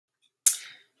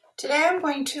Today I'm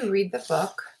going to read the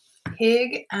book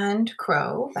Pig and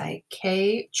Crow by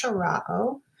Kay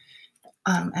Chirao,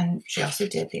 and she also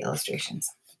did the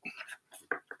illustrations.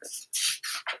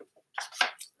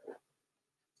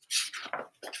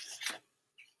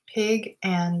 Pig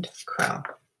and Crow.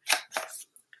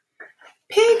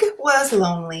 Pig was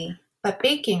lonely, but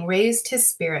baking raised his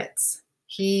spirits.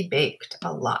 He baked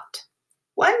a lot.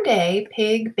 One day,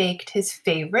 Pig baked his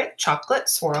favorite chocolate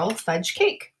swirl fudge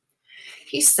cake.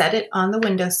 He set it on the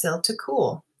windowsill to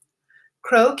cool.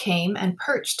 Crow came and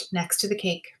perched next to the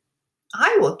cake.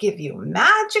 "I will give you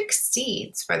magic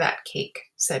seeds for that cake,"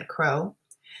 said Crow.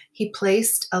 He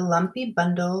placed a lumpy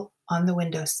bundle on the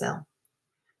windowsill.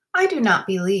 "I do not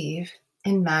believe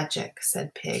in magic,"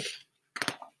 said Pig.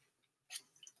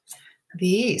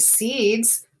 "These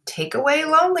seeds take away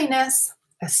loneliness,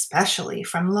 especially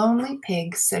from lonely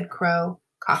pigs," said Crow,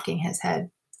 cocking his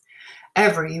head.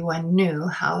 Everyone knew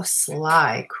how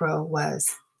sly Crow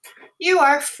was. "You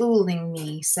are fooling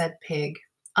me," said Pig.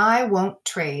 "I won't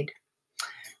trade."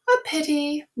 "A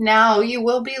pity. Now you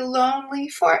will be lonely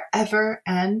forever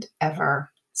and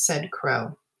ever," said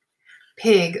Crow.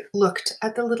 Pig looked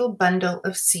at the little bundle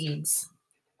of seeds.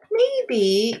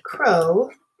 Maybe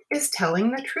Crow is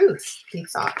telling the truth, he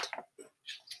thought.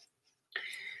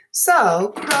 So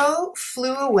Crow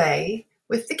flew away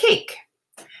with the cake,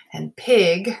 and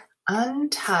Pig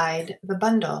untied the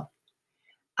bundle.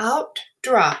 Out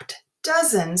dropped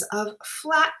dozens of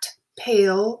flat,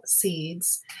 pale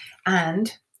seeds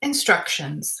and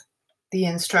instructions. The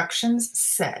instructions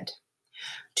said,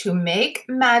 "To make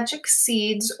magic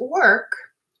seeds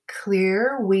work,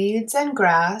 clear weeds and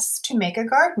grass to make a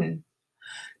garden.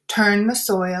 Turn the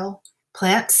soil,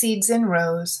 plant seeds in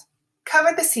rows,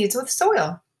 cover the seeds with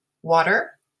soil,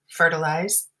 water,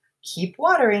 fertilize, keep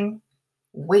watering,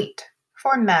 wait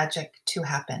for magic to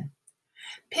happen."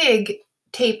 Pig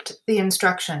taped the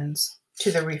instructions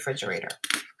to the refrigerator.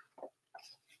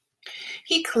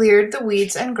 He cleared the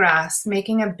weeds and grass,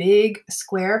 making a big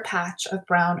square patch of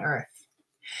brown earth.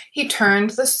 He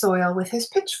turned the soil with his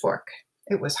pitchfork.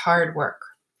 It was hard work.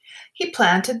 He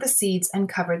planted the seeds and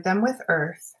covered them with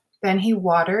earth. Then he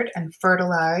watered and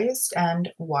fertilized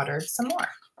and watered some more.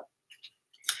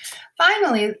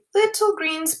 Finally, little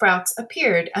green sprouts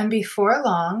appeared, and before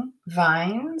long,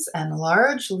 vines and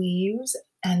large leaves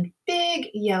and big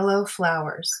yellow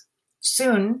flowers.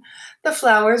 Soon, the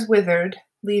flowers withered,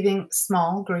 leaving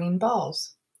small green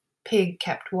balls. Pig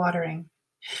kept watering.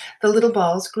 The little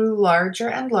balls grew larger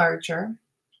and larger.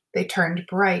 They turned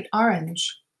bright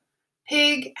orange.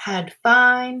 Pig had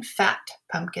fine, fat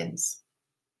pumpkins.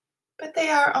 "But they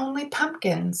are only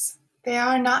pumpkins. They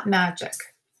are not magic.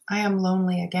 I am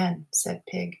lonely again," said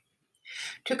Pig.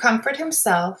 To comfort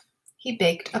himself, he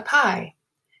baked a pie.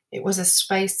 It was a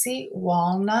spicy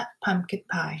walnut pumpkin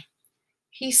pie.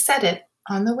 He set it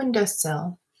on the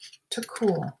windowsill to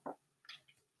cool.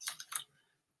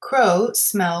 Crow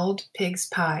smelled Pig's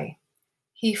pie.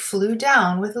 He flew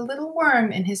down with a little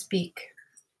worm in his beak.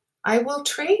 "I will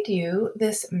trade you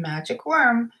this magic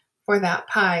worm for that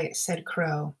pie," said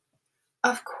Crow.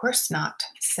 "Of course not,"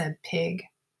 said Pig.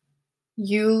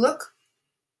 "You look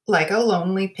like a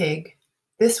lonely pig.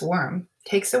 This worm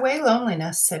takes away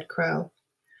loneliness," said Crow.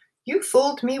 "You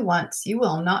fooled me once. You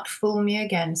will not fool me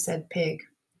again," said Pig.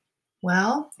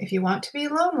 "Well, if you want to be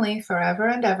lonely forever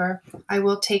and ever, I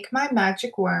will take my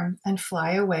magic worm and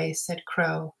fly away," said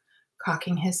Crow,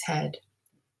 cocking his head.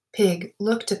 Pig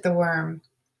looked at the worm.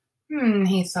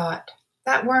 He thought,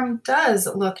 that worm does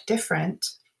look different.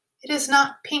 It is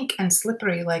not pink and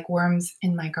slippery like worms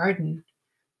in my garden.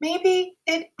 Maybe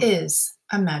it is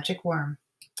a magic worm.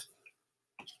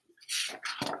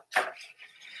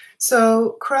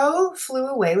 So Crow flew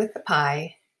away with the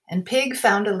pie, and Pig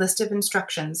found a list of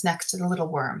instructions next to the little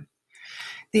worm.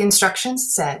 The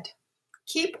instructions said,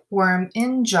 "Keep worm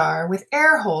in jar with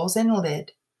air holes in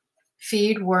lid.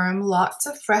 Feed worm lots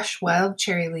of fresh wild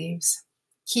cherry leaves.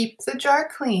 Keep the jar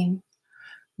clean.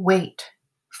 Wait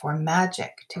for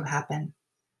magic to happen."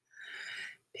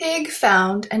 Pig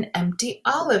found an empty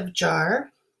olive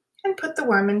jar and put the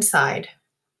worm inside.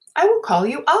 "I will call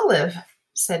you Olive,"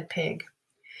 said Pig.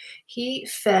 He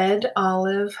fed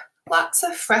Olive lots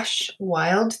of fresh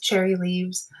wild cherry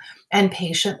leaves and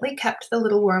patiently kept the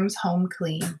little worm's home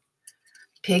clean.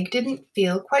 Pig didn't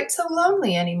feel quite so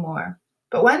lonely anymore,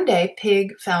 but one day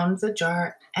Pig found the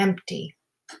jar empty,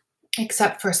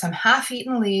 except for some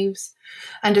half-eaten leaves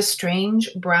and a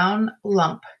strange brown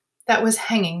lump that was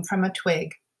hanging from a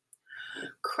twig.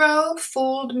 "Crow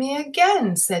fooled me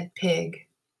again," said Pig.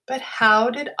 "But how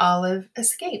did Olive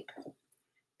escape?"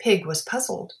 Pig was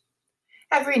puzzled.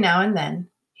 Every now and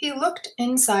then, He looked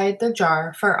inside the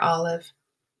jar for Olive.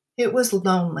 It was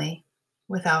lonely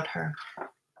without her.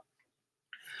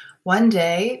 One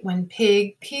day, when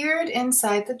Pig peered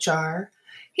inside the jar,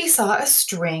 he saw a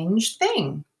strange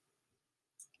thing.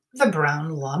 The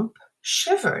brown lump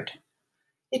shivered.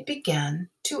 It began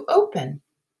to open.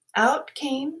 Out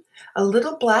came a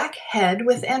little black head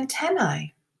with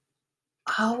antennae.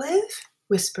 Olive,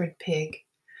 whispered Pig.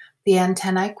 The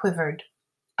antennae quivered.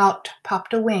 Out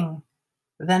popped a wing,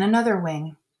 then another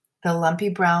wing. The lumpy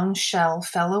brown shell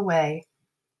fell away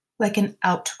like an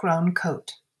outgrown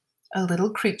coat. A little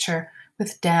creature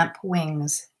with damp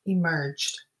wings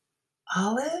emerged.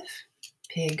 Olive?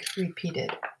 Pig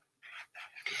repeated.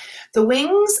 The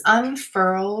wings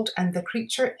unfurled, and the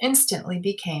creature instantly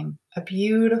became a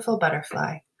beautiful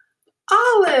butterfly.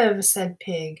 Olive, said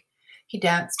Pig. He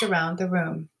danced around the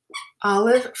room.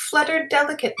 Olive fluttered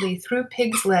delicately through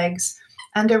Pig's legs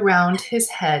and around his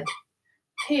head.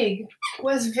 Pig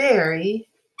was very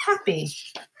happy.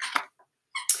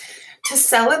 To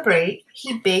celebrate,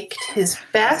 he baked his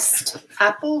best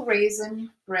apple raisin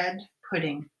bread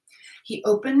pudding. He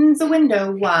opened the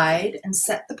window wide and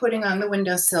set the pudding on the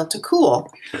windowsill to cool.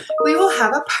 We will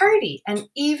have a party and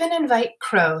even invite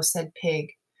Crow, said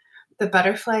Pig. The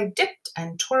butterfly dipped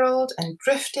and twirled and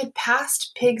drifted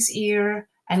past Pig's ear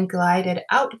and glided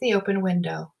out the open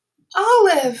window.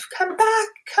 Olive, come back,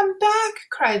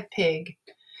 cried Pig.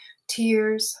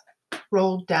 Tears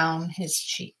rolled down his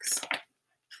cheeks.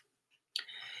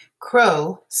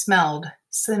 Crow smelled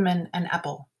cinnamon and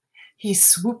apple. He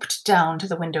swooped down to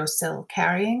the windowsill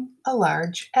carrying a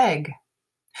large egg.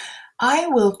 I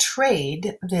will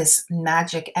trade this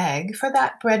magic egg for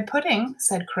that bread pudding,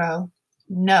 said Crow.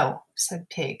 No, said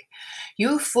Pig.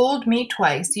 You fooled me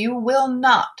twice. You will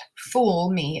not fool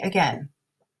me again.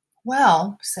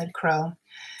 Well, said Crow,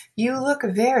 you look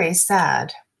very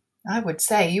sad. I would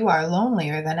say you are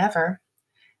lonelier than ever.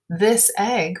 This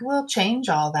egg will change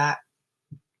all that.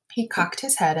 He cocked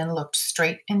his head and looked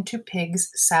straight into Pig's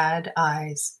sad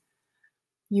eyes.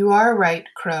 You are right,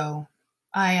 Crow.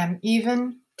 I am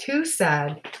even too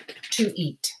sad to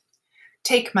eat.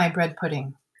 Take my bread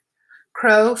pudding.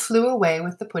 Crow flew away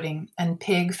with the pudding, and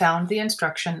Pig found the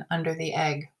instruction under the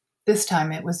egg. This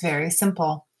time it was very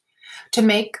simple. To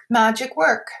make magic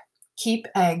work, keep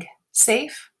egg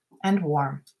safe and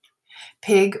warm.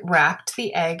 Pig wrapped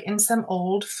the egg in some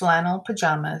old flannel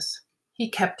pajamas. He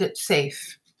kept it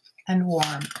safe and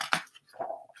warm.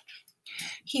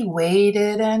 He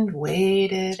waited and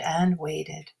waited and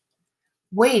waited.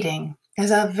 Waiting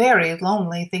is a very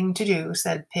lonely thing to do,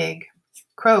 said Pig.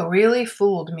 Crow really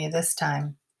fooled me this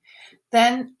time.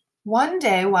 Then, one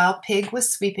day while Pig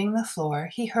was sweeping the floor,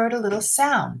 he heard a little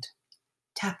sound.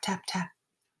 Tap, tap, tap.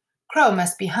 Crow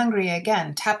must be hungry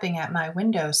again, tapping at my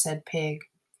window, said Pig.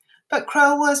 But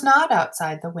Crow was not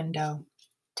outside the window.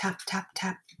 Tap, tap,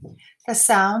 tap. The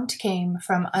sound came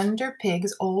from under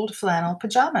Pig's old flannel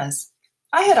pajamas.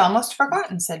 I had almost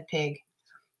forgotten, said Pig.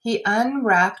 He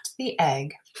unwrapped the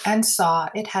egg and saw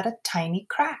it had a tiny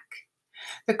crack.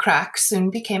 The crack soon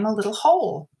became a little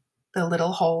hole. The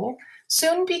little hole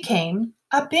soon became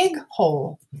a big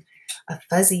hole. A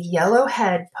fuzzy yellow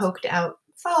head poked out,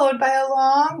 followed by a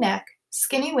long neck,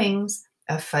 skinny wings,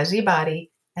 a fuzzy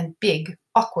body, and big,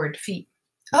 awkward feet.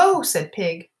 Oh, said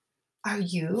Pig. Are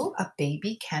you a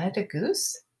baby Canada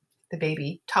goose? The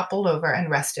baby toppled over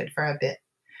and rested for a bit.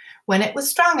 When it was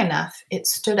strong enough, it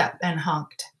stood up and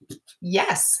honked.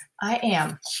 Yes, I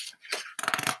am.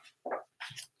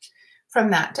 From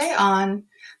that day on,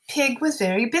 Pig was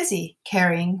very busy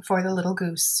caring for the little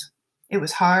goose. It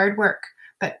was hard work,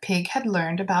 but Pig had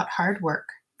learned about hard work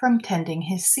from tending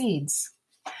his seeds.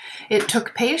 It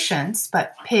took patience,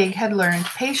 but Pig had learned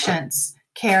patience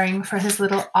caring for his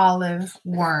little olive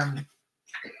worm.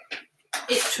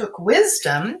 It took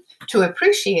wisdom to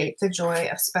appreciate the joy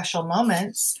of special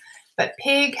moments, but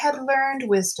Pig had learned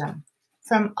wisdom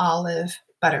from Olive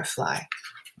Butterfly.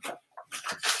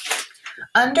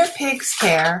 Under Pig's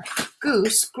care,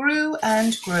 Goose grew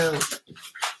and grew.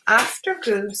 After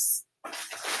Goose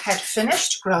had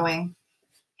finished growing,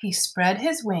 he spread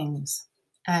his wings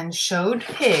and showed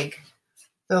Pig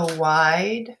the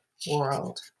wide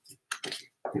world.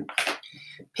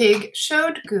 Pig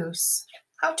showed Goose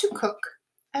how to cook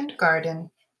and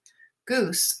garden.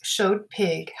 Goose showed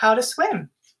Pig how to swim.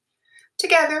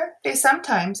 Together, they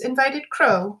sometimes invited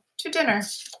Crow to dinner.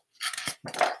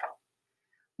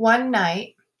 One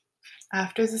night,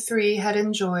 after the three had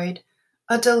enjoyed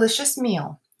a delicious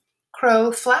meal,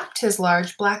 Crow flapped his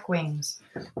large black wings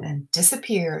and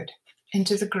disappeared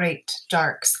into the great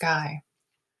dark sky.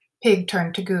 Pig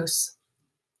turned to Goose.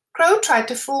 Crow tried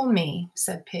to fool me,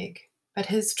 said Pig. but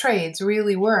his trades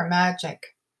really were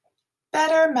magic.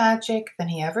 Better magic than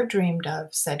he ever dreamed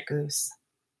of, said Goose.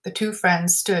 The two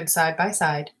friends stood side by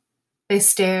side. They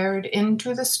stared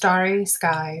into the starry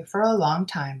sky for a long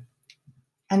time,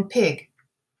 and Pig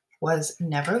was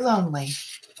never lonely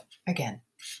again.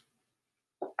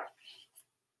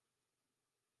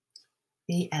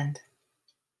 The end.